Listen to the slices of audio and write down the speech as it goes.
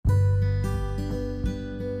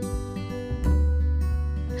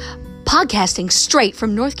Podcasting straight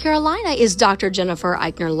from North Carolina is Dr. Jennifer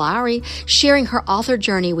Eichner Lowry, sharing her author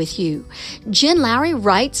journey with you. Jen Lowry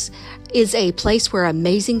Writes is a place where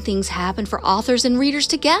amazing things happen for authors and readers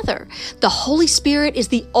together. The Holy Spirit is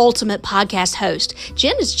the ultimate podcast host.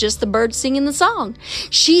 Jen is just the bird singing the song.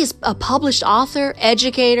 She is a published author,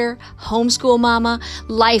 educator, homeschool mama,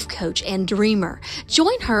 life coach, and dreamer.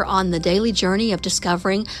 Join her on the daily journey of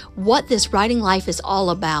discovering what this writing life is all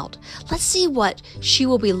about. Let's see what she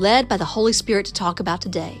will be led by the Holy Spirit to talk about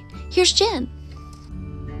today. Here's Jen.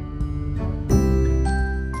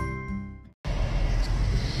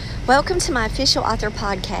 Welcome to my official author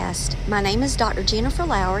podcast. My name is Dr. Jennifer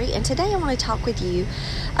Lowry, and today I want to talk with you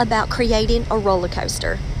about creating a roller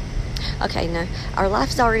coaster. Okay, now, our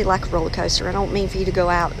life is already like a roller coaster. I don't mean for you to go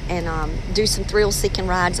out and do some thrill-seeking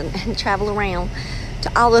rides and travel around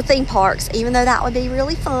to all the theme parks, even though that would be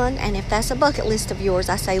really fun. And if that's a bucket list of yours,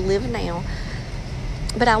 I say live now.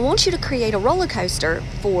 But I want you to create a roller coaster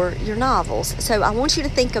for your novels. So I want you to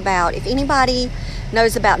think about, if anybody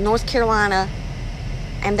knows about North Carolina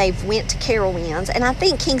and they've went to Carowinds, and I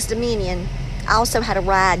think King's Dominion also had a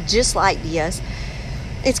ride just like this.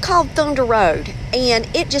 It's called Thunder Road, and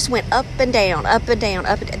it just went up and down, up and down,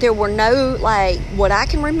 up and down. There were no, what I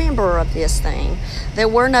can remember of this thing, there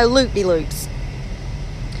were no loop-de-loops.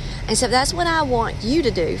 And so that's what I want you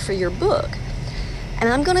to do for your book. And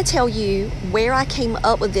I'm going to tell you where I came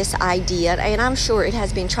up with this idea, and I'm sure it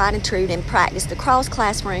has been tried and true and practiced across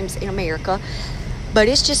classrooms in America. But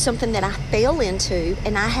it's just something that I fell into,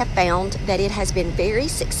 and I have found that it has been very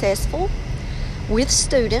successful with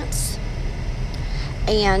students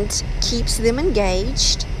and keeps them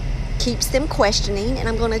engaged, keeps them questioning, and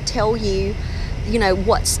I'm going to tell you,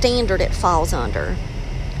 what standard it falls under.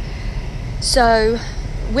 So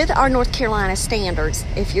with our North Carolina standards,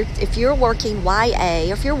 if you're working YA,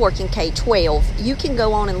 or if you're working K-12, you can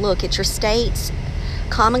go on and look at your state's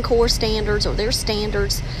Common Core standards or their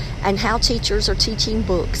standards and how teachers are teaching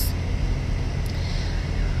books.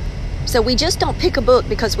 So we just don't pick a book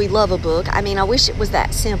because we love a book. I mean, I wish it was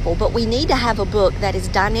that simple, but we need to have a book that is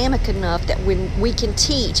dynamic enough that when we can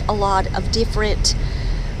teach a lot of different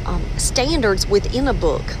standards within a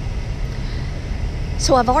book.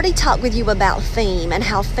 So I've already talked with you about theme and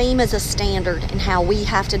how theme is a standard and how we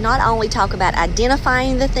have to not only talk about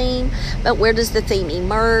identifying the theme, but where does the theme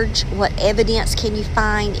emerge? What evidence can you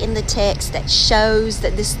find in the text that shows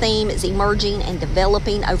that this theme is emerging and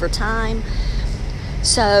developing over time?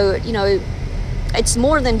 So, it's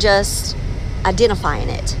more than just identifying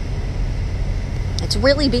it. It's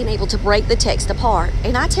really being able to break the text apart.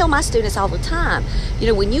 And I tell my students all the time,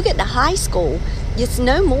 when you get to high school, it's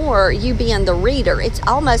no more you being the reader. It's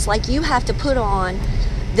almost like you have to put on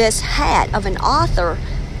this hat of an author,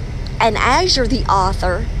 and as you're the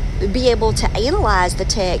author, be able to analyze the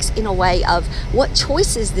text in a way of what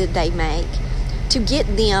choices did they make to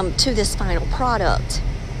get them to this final product.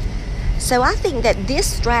 So I think that this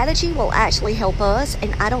strategy will actually help us,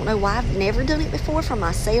 and I don't know why I've never done it before for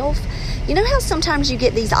myself. You know how sometimes you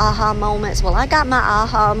get these aha moments? Well, I got my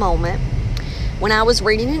aha moment when I was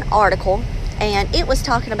reading an article, and it was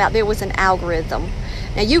talking about there was an algorithm.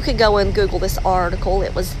 Now, you could go and Google this article.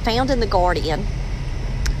 It was found in The Guardian.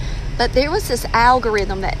 But there was this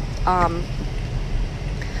algorithm that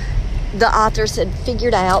the authors had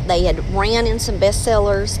figured out. They had ran in some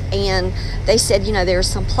bestsellers, and they said, there's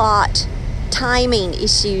some plot timing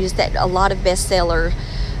issues that a lot of bestseller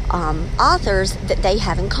authors that they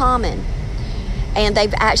have in common. And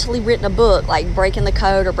they've actually written a book like Breaking the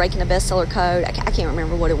Code or Breaking the Bestseller Code. I can't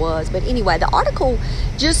remember what it was. But anyway, the article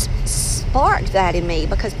just sparked that in me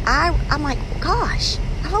because I'm like, gosh,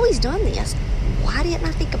 I've always done this. Why didn't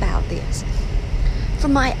I think about this? For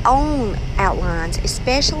my own outlines,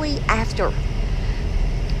 especially after.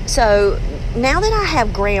 So now that I have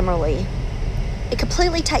Grammarly, it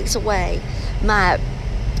completely takes away my,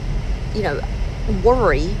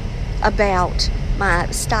 worry about my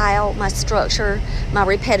style, my structure, my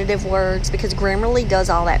repetitive words, because Grammarly does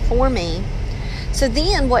all that for me. So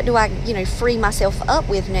then what do I, free myself up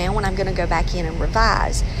with now when I'm going to go back in and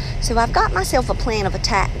revise? So I've got myself a plan of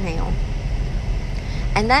attack now.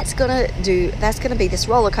 And that's going to be this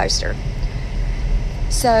roller coaster.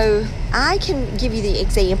 So I can give you the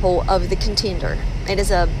example of The Contender.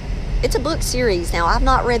 It's a book series. Now, I've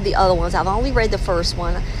not read the other ones. I've only read the first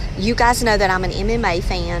one. You guys know that I'm an MMA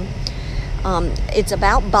fan. It's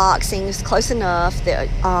about boxing. It's close enough.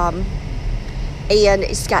 And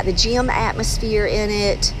it's got the gym atmosphere in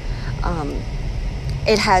it.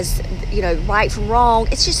 It has, right from wrong.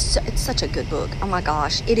 It's such a good book. Oh my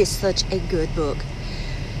gosh, it is such a good book.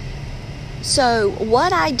 So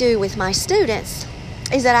what I do with my students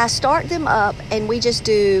is that I start them up and we just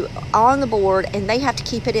do on the board, and they have to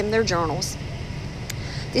keep it in their journals.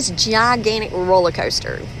 This gigantic roller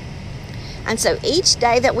coaster. And so each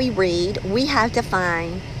day that we read, we have to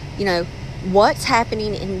find, what's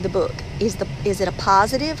happening in the book. Is it a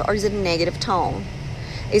positive or is it a negative tone?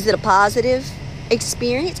 Is it a positive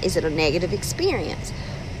experience? Is it a negative experience?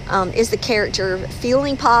 Is the character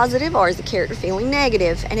feeling positive or is the character feeling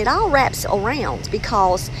negative? And it all wraps around,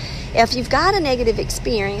 because if you've got a negative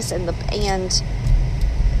experience and the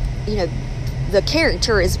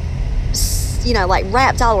character is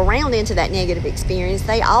wrapped all around into that negative experience,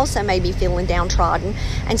 they also may be feeling downtrodden,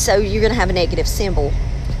 and so you're going to have a negative symbol.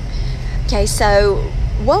 Okay, so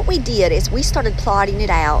what we did is we started plotting it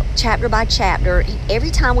out chapter by chapter. Every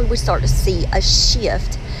time we would start to see a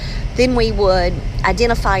shift, then we would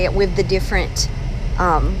identify it with the different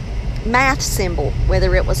math symbol,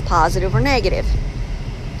 whether it was positive or negative.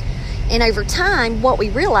 And over time, what we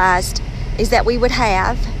realized is that we would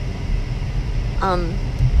have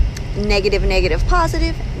negative, negative,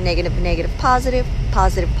 positive, negative, negative, positive,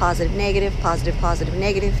 positive, positive, negative, positive, positive,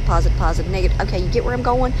 negative, positive, positive, negative. Okay, you get where I'm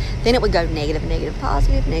going? Then it would go negative, negative,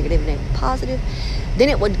 positive, negative, negative, positive. Then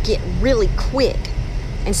it would get really quick.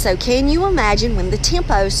 And so can you imagine when the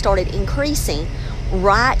tempo started increasing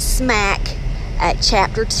right smack at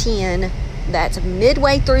chapter 10, that's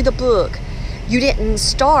midway through the book, you didn't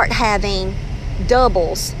start having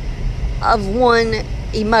doubles of one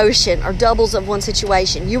emotion or doubles of one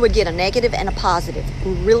situation. You would get a negative and a positive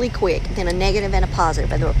really quick, then a negative and a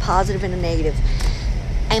positive, and then a positive and a negative.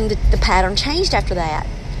 And the pattern changed after that.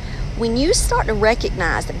 When you start to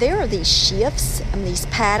recognize that there are these shifts and these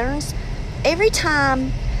patterns, every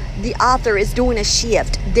time the author is doing a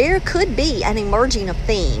shift, there could be an emerging of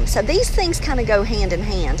theme. So these things kind of go hand in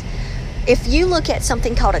hand. If you look at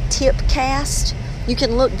something called a tipcast, you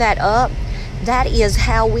can look that up. That is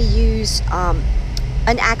how we use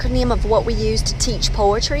an acronym of what we use to teach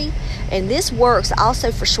poetry. And this works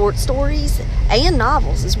also for short stories and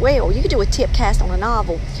novels as well. You could do a tipcast on a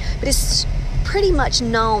novel, but it's pretty much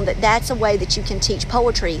known that that's a way that you can teach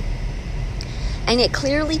poetry. And it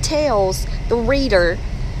clearly tells the reader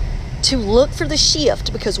to look for the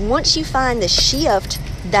shift, because once you find the shift,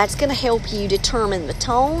 that's going to help you determine the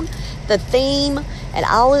tone, the theme, and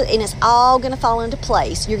it's all going to fall into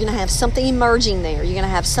place. You're going to have something emerging there. You're going to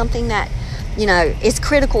have something that, is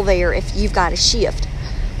critical there if you've got a shift.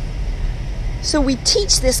 So we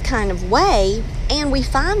teach this kind of way, and we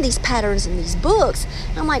find these patterns in these books.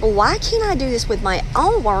 And I'm like, well, why can't I do this with my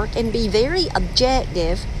own work and be very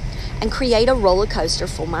objective and create a roller coaster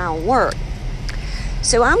for my own work?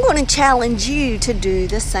 So I'm going to challenge you to do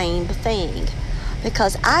the same thing,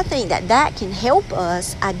 because I think that can help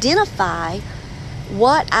us identify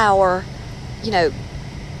what our,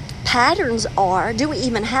 patterns are. Do we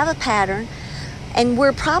even have a pattern? And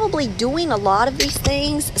we're probably doing a lot of these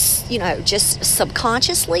things, just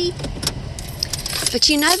subconsciously. But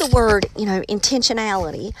the word,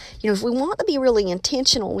 intentionality. If we want to be really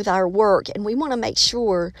intentional with our work, and we want to make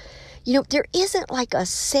sure, there isn't like a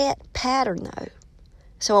set pattern though.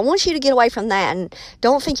 So I want you to get away from that, and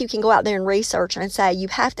don't think you can go out there and research and say you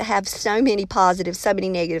have to have so many positives, so many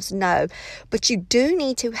negatives. No, but you do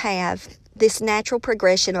need to have this natural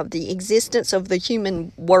progression of the existence of the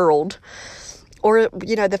human world, or,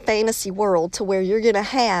 the fantasy world, to where you're going to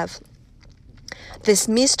have this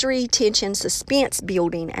mystery, tension, suspense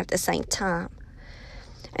building at the same time.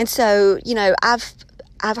 And so,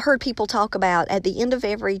 I've heard people talk about at the end of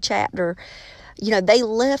every chapter, they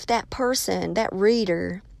left that person, that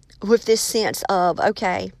reader, with this sense of,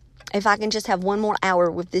 okay, if I can just have one more hour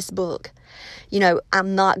with this book,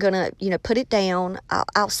 I'm not going to, put it down.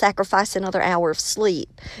 I'll sacrifice another hour of sleep.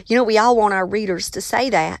 We all want our readers to say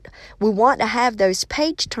that. We want to have those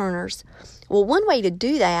page turners. Well, one way to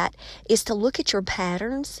do that is to look at your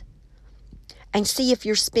patterns and see if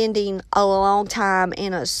you're spending a long time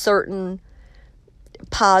in a certain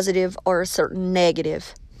positive or a certain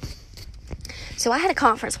negative. So I had a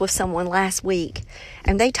conference with someone last week,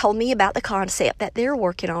 and they told me about the concept that they're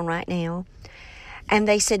working on right now. And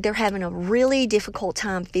they said they're having a really difficult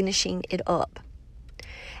time finishing it up.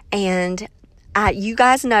 And you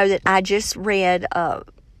guys know that I just read a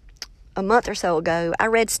month or so ago, I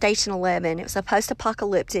read Station 11. It was a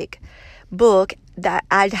post-apocalyptic book that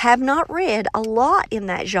I have not read a lot in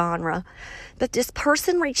that genre. But this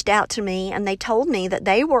person reached out to me, and they told me that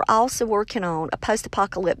they were also working on a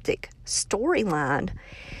post-apocalyptic storyline.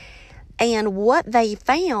 And what they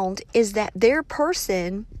found is that their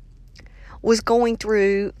person was going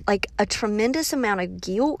through like a tremendous amount of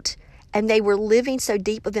guilt, and they were living so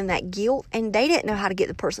deep within that guilt, and they didn't know how to get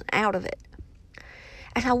the person out of it.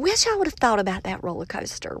 And I wish I would have thought about that roller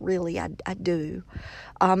coaster. Really, I do.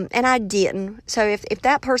 And I didn't. So if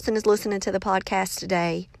that person is listening to the podcast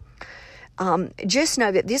today, just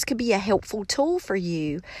know that this could be a helpful tool for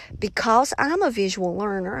you, because I'm a visual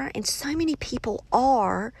learner and so many people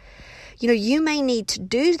are. You may need to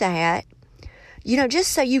do that,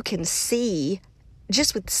 just so you can see,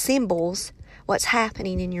 just with symbols, what's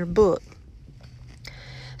happening in your book.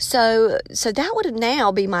 So that would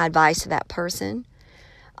now be my advice to that person.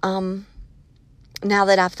 Now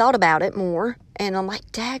that I've thought about it more, and I'm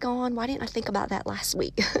like, daggone, why didn't I think about that last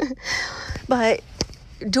week? But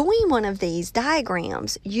doing one of these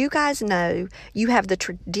diagrams, you guys know you have the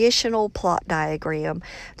traditional plot diagram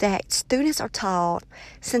that students are taught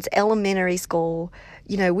since elementary school,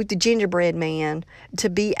 with the gingerbread man, to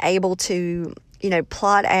be able to,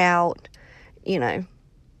 plot out, the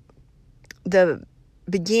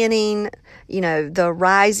beginning, the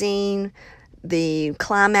rising, the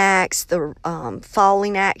climax, the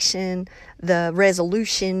falling action, the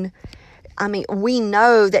resolution. I mean, we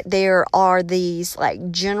know that there are these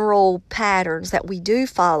general patterns that we do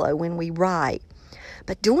follow when we write.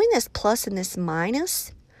 But doing this plus and this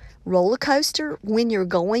minus roller coaster, when you're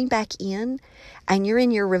going back in and you're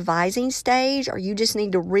in your revising stage, or you just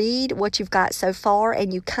need to read what you've got so far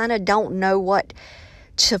and you kind of don't know what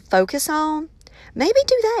to focus on, maybe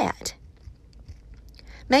do that.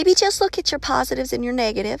 Maybe just look at your positives and your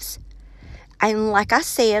negatives. And like I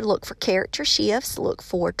said, look for character shifts, look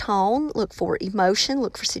for tone, look for emotion,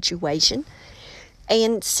 look for situation,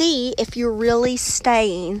 and see if you're really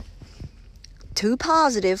staying too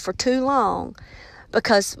positive for too long.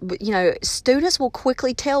 Because, students will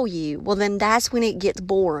quickly tell you, well, then that's when it gets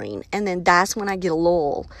boring. And then that's when I get a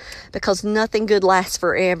lull. Because nothing good lasts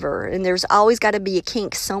forever. And there's always got to be a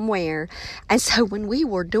kink somewhere. And so when we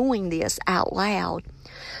were doing this out loud,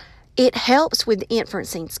 it helps with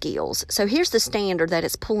inferencing skills. So here's the standard that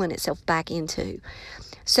it's pulling itself back into.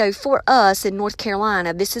 So for us in North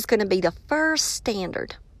Carolina, this is going to be the first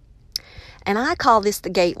standard. And I call this the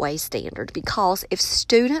gateway standard, because if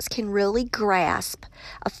students can really grasp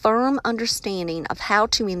a firm understanding of how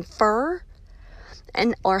to infer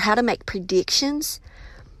or how to make predictions,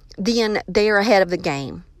 then they're ahead of the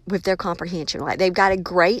game with their comprehension. Like, they've got a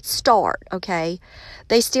great start, okay?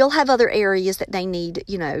 They still have other areas that they need,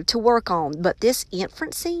 to work on. But this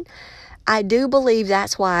inferencing, I do believe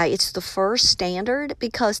that's why it's the first standard,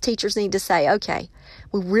 because teachers need to say, okay,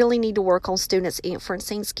 we really need to work on students'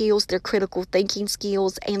 inferencing skills, their critical thinking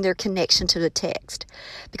skills, and their connection to the text.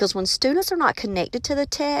 Because when students are not connected to the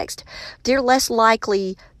text, they're less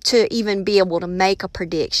likely to even be able to make a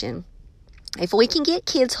prediction. If we can get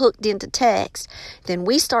kids hooked into text, then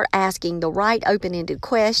we start asking the right open-ended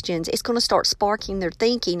questions. It's going to start sparking their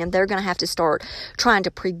thinking, and they're going to have to start trying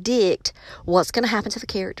to predict what's going to happen to the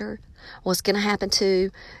character, what's going to happen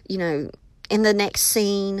to, in the next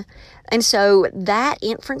scene. And so that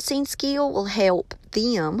inferencing skill will help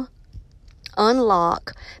them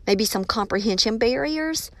unlock maybe some comprehension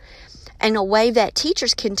barriers. And a way that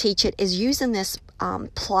teachers can teach it is using this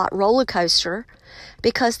plot roller coaster,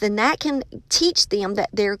 because then that can teach them that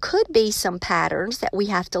there could be some patterns that we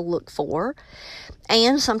have to look for.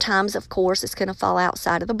 And sometimes, of course, it's going to fall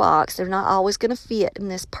outside of the box. They're not always going to fit in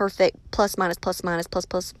this perfect plus, minus, plus, minus, plus,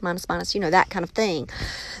 plus, minus, minus, that kind of thing.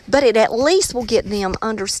 But it at least will get them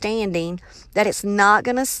understanding that it's not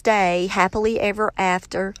going to stay happily ever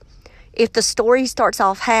after. If the story starts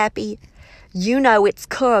off happy, it's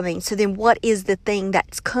coming. So then what is the thing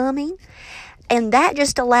that's coming? And that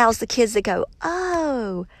just allows the kids to go,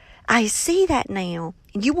 oh, I see that now.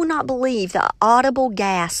 And you will not believe the audible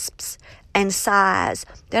gasps and sighs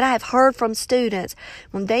that I have heard from students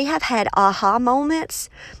when they have had aha moments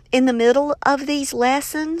in the middle of these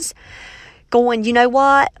lessons, going, you know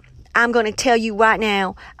what? I'm going to tell you right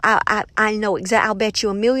now, I know exactly, I'll bet you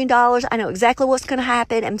 $1 million. I know exactly what's going to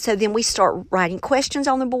happen. And so then we start writing questions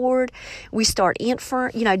on the board. We start doing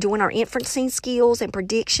our inferencing skills and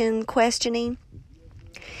prediction questioning.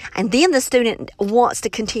 And then the student wants to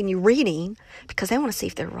continue reading because they want to see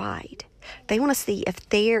if they're right. They want to see if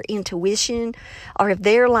their intuition or if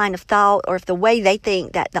their line of thought or if the way they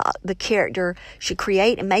think that the character should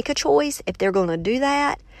create and make a choice, if they're going to do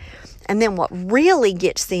that. And then what really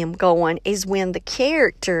gets them going is when the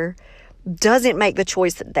character doesn't make the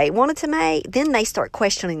choice that they wanted to make, then they start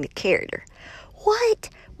questioning the character. What?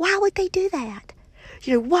 Why would they do that?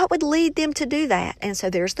 What would lead them to do that? And so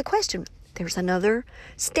there's the question. There's another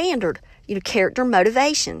standard, character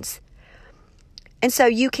motivations. And so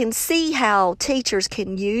you can see how teachers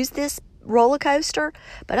can use this roller coaster,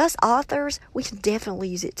 but us authors, we can definitely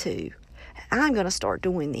use it too. I'm going to start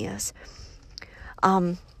doing this.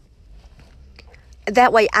 That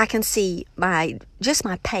way I can see my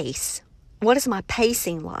pace. What is my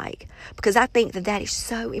pacing like? Because I think that is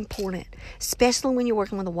so important, especially when you're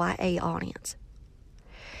working with a YA audience.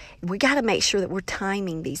 We got to make sure that we're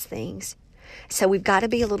timing these things. So we've got to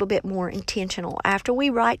be a little bit more intentional. After we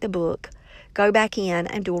write the book, go back in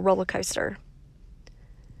and do a roller coaster.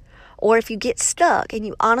 Or if you get stuck and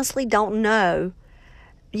you honestly don't know,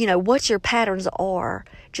 what your patterns are,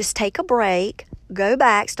 just take a break, go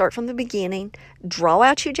back, start from the beginning, draw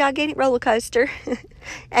out your gigantic roller coaster,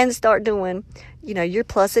 and start doing, your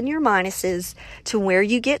plus and your minuses to where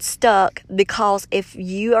you get stuck. Because if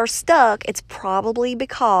you are stuck, it's probably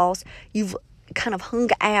because you've kind of hung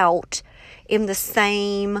out in the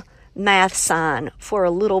same math sign for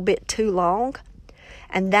a little bit too long.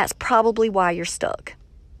 And that's probably why you're stuck.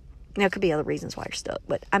 There could be other reasons why you're stuck,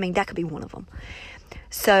 but that could be one of them.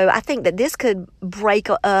 So I think that this could break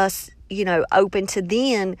us, open to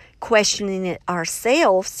then questioning it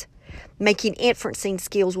ourselves, making inferencing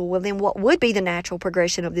skills. Well, then what would be the natural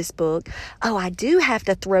progression of this book? Oh, I do have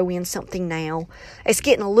to throw in something now. It's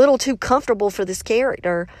getting a little too comfortable for this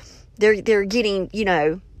character. They're getting,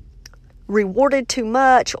 rewarded too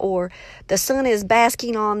much, or the sun is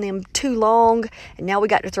basking on them too long, and now we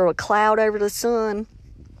got to throw a cloud over the sun.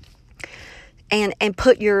 And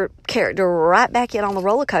put your character right back in on the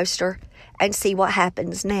roller coaster and see what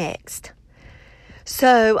happens next.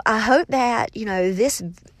 So I hope that, this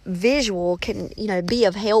visual can, be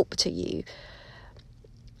of help to you.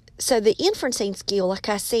 So the inferencing skill, like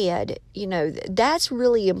I said, that's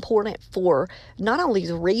really important for not only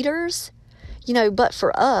the readers, but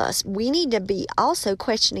for us. We need to be also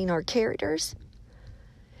questioning our characters.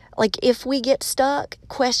 Like if we get stuck,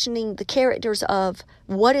 questioning the characters of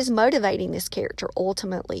what is motivating this character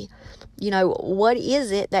ultimately. What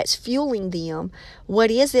is it that's fueling them?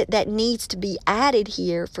 What is it that needs to be added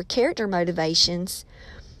here for character motivations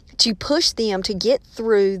to push them to get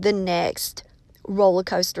through the next roller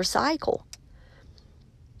coaster cycle?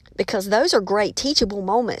 Because those are great teachable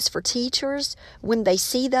moments for teachers. When they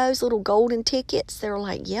see those little golden tickets, they're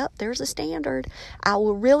like, yep, there's a standard. I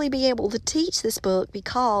will really be able to teach this book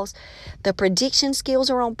because the prediction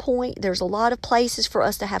skills are on point. There's a lot of places for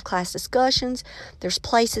us to have class discussions. There's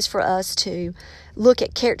places for us to look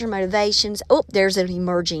at character motivations. Oh, there's an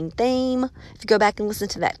emerging theme. If you go back and listen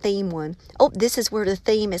to that theme one, oh, this is where the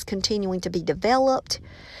theme is continuing to be developed.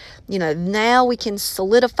 Now we can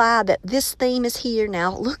solidify that this theme is here.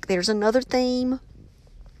 Now, look, there's another theme.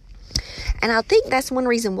 And I think that's one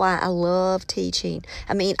reason why I love teaching.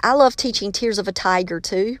 I love teaching Tears of a Tiger,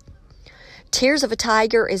 too. Tears of a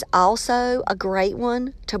Tiger is also a great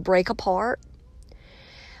one to break apart.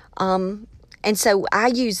 And so I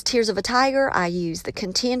use Tears of a Tiger. I use The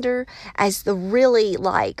Contender as the really,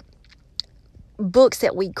 books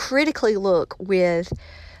that we critically look with,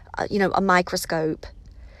 a microscope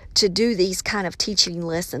to do these kind of teaching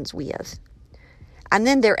lessons with. And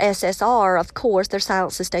then their SSR, of course, their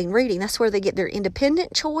silent sustained reading. That's where they get their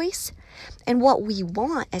independent choice. And what we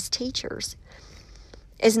want as teachers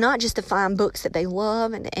is not just to find books that they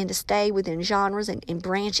love and to stay within genres and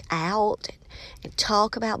branch out and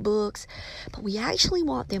talk about books, but we actually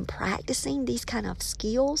want them practicing these kind of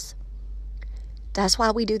skills. That's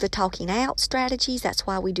why we do the talking out strategies. That's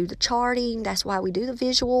why we do the charting. That's why we do the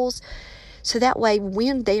visuals. So that way,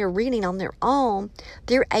 when they are reading on their own,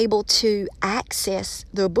 they're able to access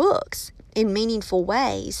the books in meaningful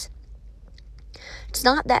ways. It's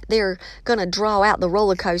not that they're going to draw out the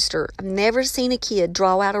roller coaster. I've never seen a kid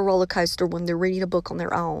draw out a roller coaster when they're reading a book on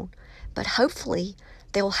their own. But hopefully,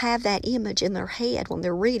 they'll have that image in their head when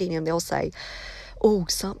they're reading, and they'll say, oh,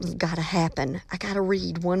 something's got to happen. I got to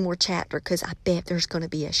read one more chapter because I bet there's going to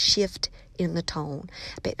be a shift in the tone.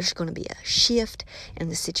 I bet there's going to be a shift in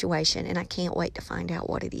the situation, and I can't wait to find out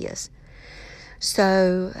what it is.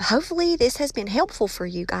 So hopefully this has been helpful for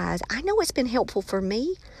you guys. I know it's been helpful for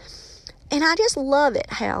me, and I just love it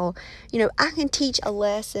how, I can teach a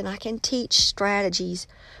lesson, I can teach strategies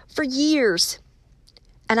for years,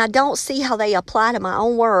 and I don't see how they apply to my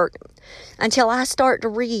own work until I start to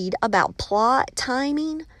read about plot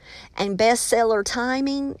timing and bestseller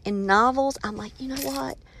timing in novels. I'm like, you know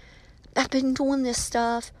what? I've been doing this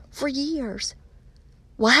stuff for years.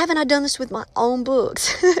 Why haven't I done this with my own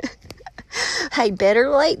books? Hey, better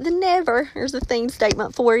late than never. Here's the theme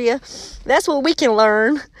statement for you. That's what we can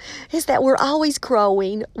learn, is that we're always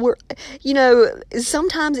growing.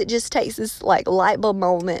 Sometimes it just takes this light bulb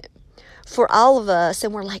moment for all of us,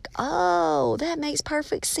 and we're like, oh, that makes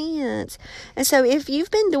perfect sense. And so if you've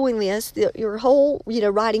been doing this your whole,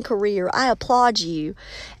 writing career, I applaud you,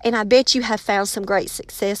 and I bet you have found some great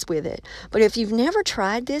success with it. But if you've never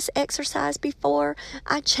tried this exercise before,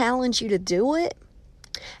 I challenge you to do it,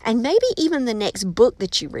 and maybe even the next book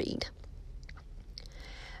that you read.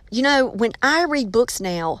 When I read books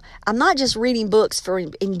now, I'm not just reading books for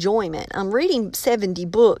enjoyment. I'm reading 70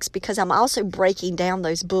 books because I'm also breaking down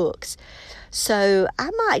those books. So I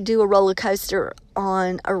might do a roller coaster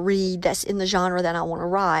on a read that's in the genre that I want to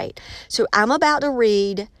write. So I'm about to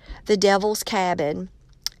read The Devil's Cabin.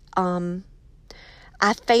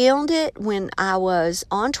 I found it when I was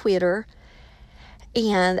on Twitter,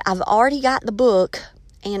 and I've already got the book.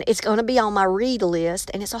 And it's going to be on my read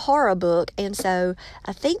list, and it's a horror book. And so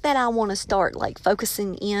I think that I want to start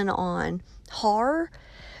focusing in on horror,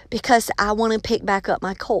 because I want to pick back up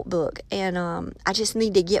my cult book. And I just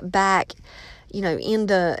need to get back, in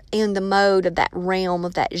the mode of that realm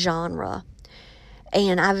of that genre.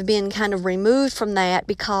 And I've been kind of removed from that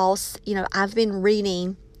because, I've been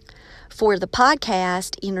reading for the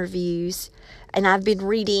podcast interviews, and I've been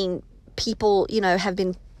reading people, have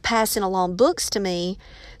been passing along books to me,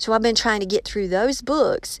 so I've been trying to get through those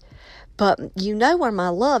books. But where my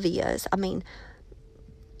love is. I mean,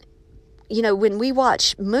 when we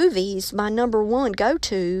watch movies, my number one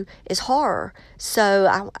go-to is horror.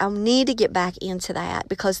 So I need to get back into that,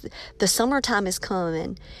 because the summertime is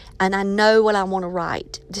coming, and I know what I want to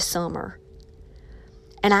write this summer.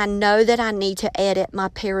 And I know that I need to edit my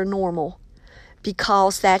paranormal,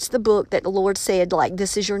 because that's the book that the Lord said,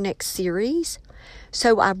 this is your next series.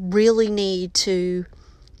 So I really need to,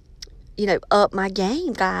 up my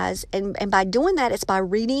game, guys. And by doing that, it's by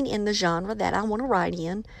reading in the genre that I want to write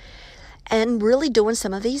in, and really doing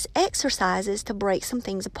some of these exercises to break some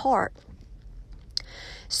things apart.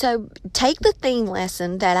 So take the theme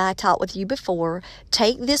lesson that I taught with you before.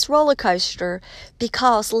 Take this roller coaster,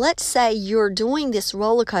 because let's say you're doing this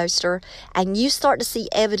roller coaster and you start to see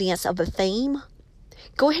evidence of a theme.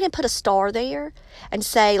 Go ahead and put a star there and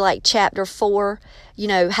say chapter 4,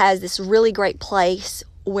 has this really great place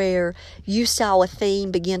where you saw a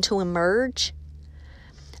theme begin to emerge.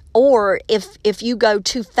 Or if you go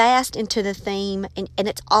too fast into the theme and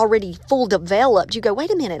it's already full developed, you go,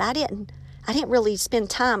 wait a minute, I didn't really spend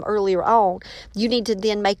time earlier on. You need to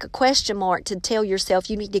then make a question mark to tell yourself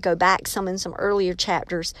you need to go back in some earlier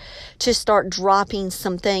chapters to start dropping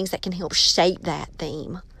some things that can help shape that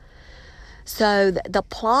theme. So the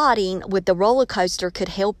plotting with the roller coaster could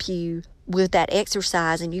help you with that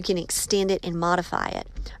exercise, and you can extend it and modify it.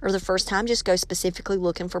 Or the first time, just go specifically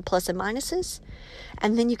looking for plus and minuses,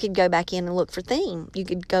 and then you could go back in and look for theme. You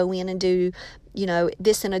could go in and do,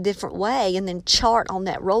 this in a different way, and then chart on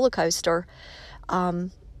that roller coaster the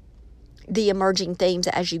emerging themes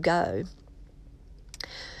as you go.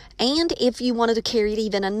 And if you wanted to carry it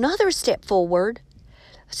even another step forward,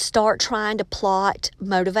 start trying to plot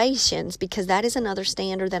motivations, because that is another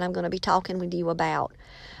standard that I'm going to be talking with you about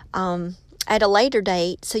at a later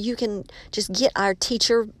date, so you can just get our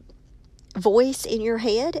teacher voice in your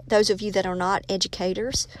head, those of you that are not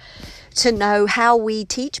educators, to know how we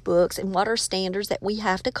teach books and what are standards that we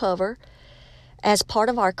have to cover as part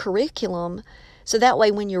of our curriculum. So that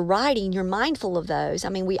way when you're writing, you're mindful of those. I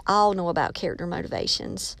mean, we all know about character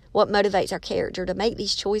motivations. What motivates our character to make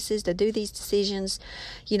these choices, to do these decisions,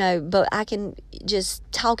 but I can just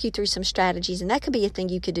talk you through some strategies. And that could be a thing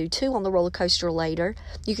you could do too on the roller coaster later.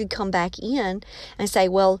 You could come back in and say,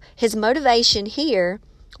 well, his motivation here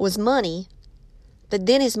was money, but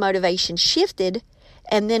then his motivation shifted,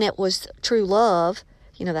 and then it was true love.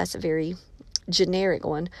 That's a very generic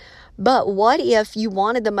one. But what if you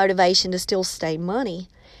wanted the motivation to still stay money,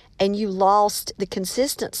 and you lost the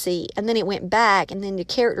consistency, and then it went back, and then the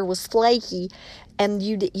character was flaky, and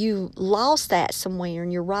you lost that somewhere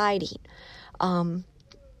in your writing,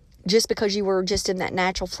 just because you were just in that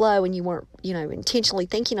natural flow, and you weren't, intentionally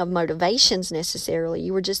thinking of motivations necessarily.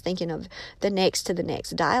 You were just thinking of the next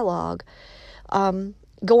dialogue.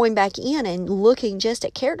 Going back in and looking just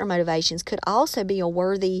at character motivations could also be a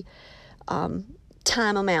worthy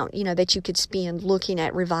time amount, that you could spend looking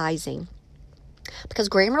at revising. Because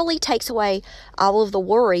Grammarly takes away all of the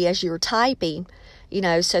worry as you're typing,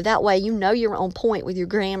 so that way you're on point with your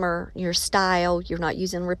grammar, your style, you're not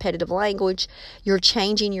using repetitive language, you're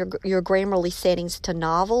changing your Grammarly settings to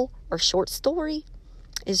novel or short story.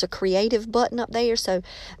 There's a creative button up there, so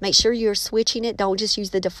make sure you're switching it. Don't just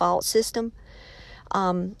use the default system.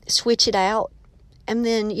 Switch it out And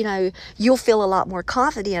then, you'll feel a lot more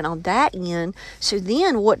confident on that end. So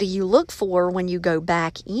then what do you look for when you go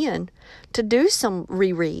back in to do some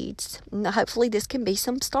rereads? Hopefully this can be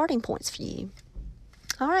some starting points for you.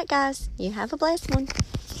 All right, guys, you have a blessed one.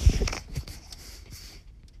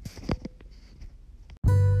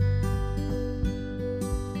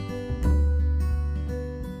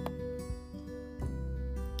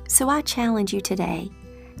 So I challenge you today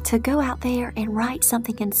to go out there and write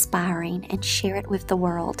something inspiring and share it with the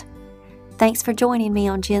world. Thanks for joining me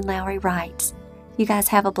on Jen Lowry Writes. You guys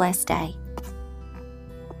have a blessed day.